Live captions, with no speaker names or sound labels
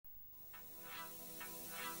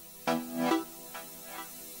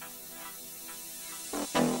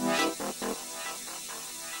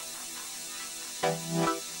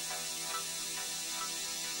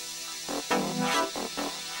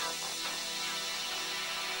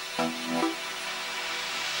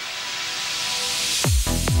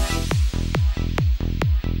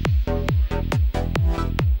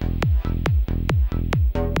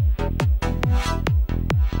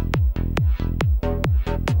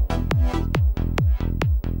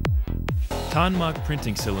TANMAK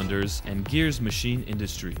printing cylinders and gears machine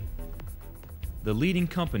industry, the leading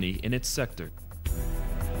company in its sector.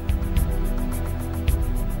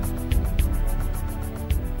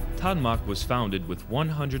 TANMAK was founded with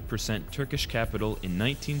 100% Turkish capital in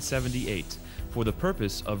 1978 for the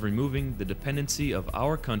purpose of removing the dependency of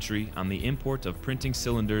our country on the import of printing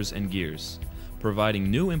cylinders and gears,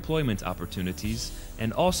 providing new employment opportunities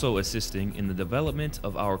and also assisting in the development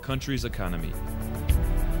of our country's economy.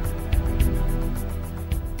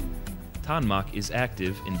 TANMAK is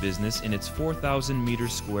active in business in its 4,000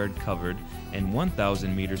 meters squared covered and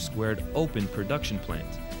 1,000 meters squared open production plant,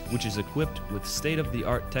 which is equipped with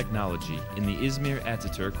state-of-the-art technology in the Izmir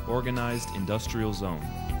Ataturk Organized Industrial Zone.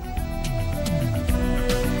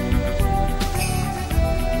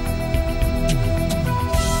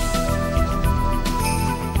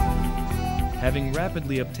 Having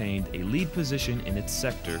rapidly obtained a lead position in its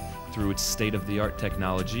sector through its state-of-the-art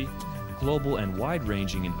technology, global and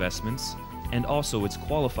wide-ranging investments, and also its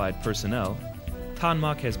qualified personnel,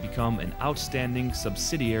 TANMAK has become an outstanding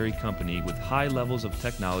subsidiary company with high levels of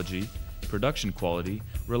technology, production quality,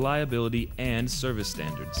 reliability, and service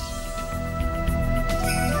standards.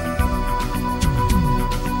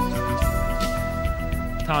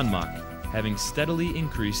 TANMAK, having steadily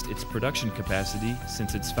increased its production capacity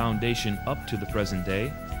since its foundation up to the present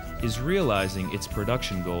day, is realizing its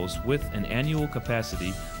production goals with an annual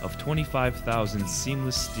capacity of 25,000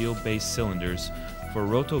 seamless steel-based cylinders for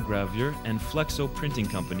rotogravure and flexo printing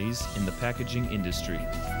companies in the packaging industry.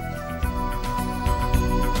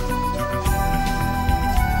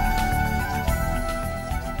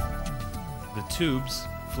 The tubes,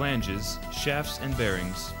 flanges, shafts, and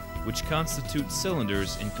bearings, which constitute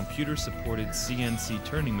cylinders in computer-supported CNC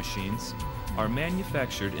turning machines, are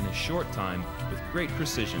manufactured in a short time with great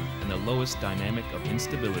precision and the lowest dynamic of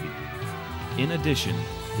instability. In addition,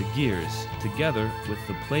 the gears, together with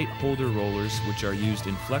the plate holder rollers which are used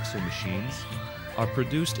in flexo machines, are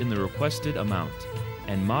produced in the requested amount,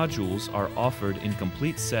 and modules are offered in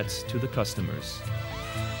complete sets to the customers.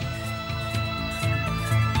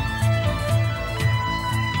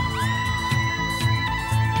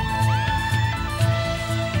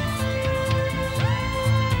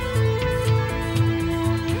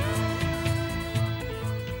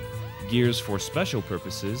 Gears for special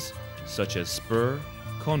purposes, such as spur,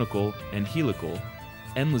 conical, and helical,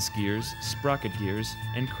 endless gears, sprocket gears,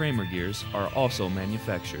 and Kramer gears are also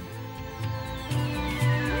manufactured.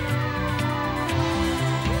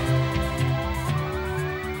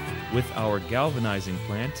 With our galvanizing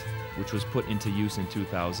plant, which was put into use in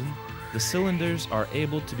 2000, the cylinders are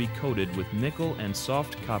able to be coated with nickel and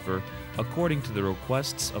soft copper according to the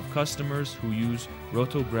requests of customers who use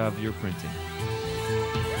rotogravure printing.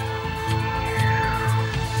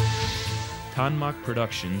 TANMAK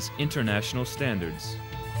Production's international standards.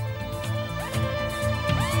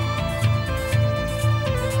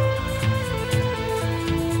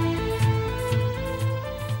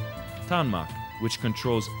 TANMAK, which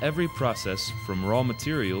controls every process from raw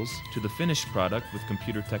materials to the finished product with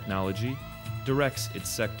computer technology, directs its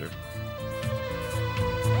sector.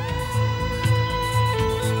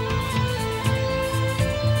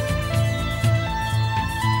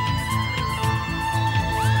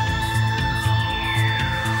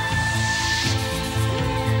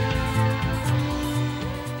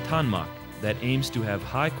 TANMAK, that aims to have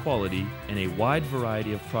high quality and a wide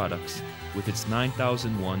variety of products with its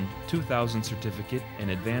 9001, 2000 certificate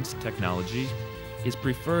and advanced technology, is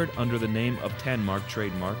preferred under the name of TANMAK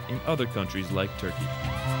trademark in other countries like Turkey.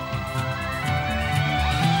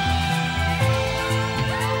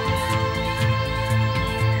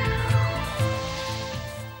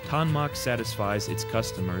 TANMAK satisfies its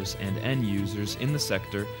customers and end users in the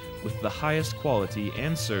sector with the highest quality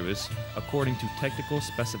and service according to technical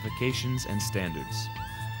specifications and standards.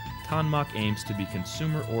 TANMAK aims to be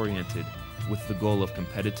consumer-oriented with the goal of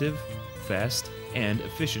competitive, fast, and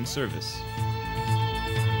efficient service.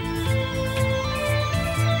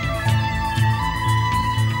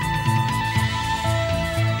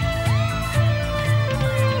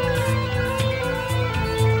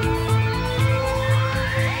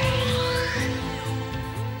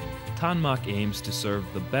 TANMAK aims to serve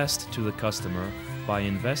the best to the customer by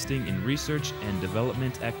investing in research and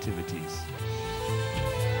development activities.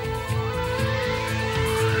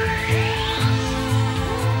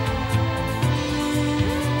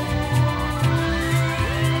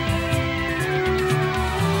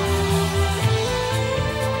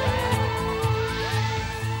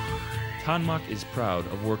 TANMAK is proud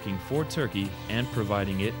of working for Turkey and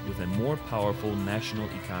providing it with a more powerful national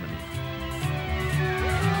economy.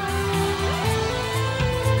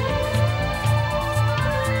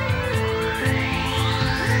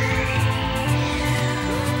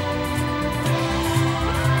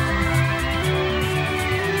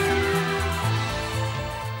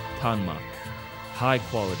 TANMAK. High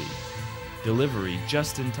quality. Delivery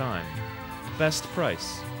just in time. Best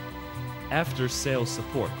price. After-sales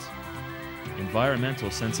support.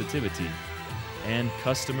 Environmental sensitivity. And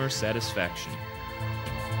customer satisfaction.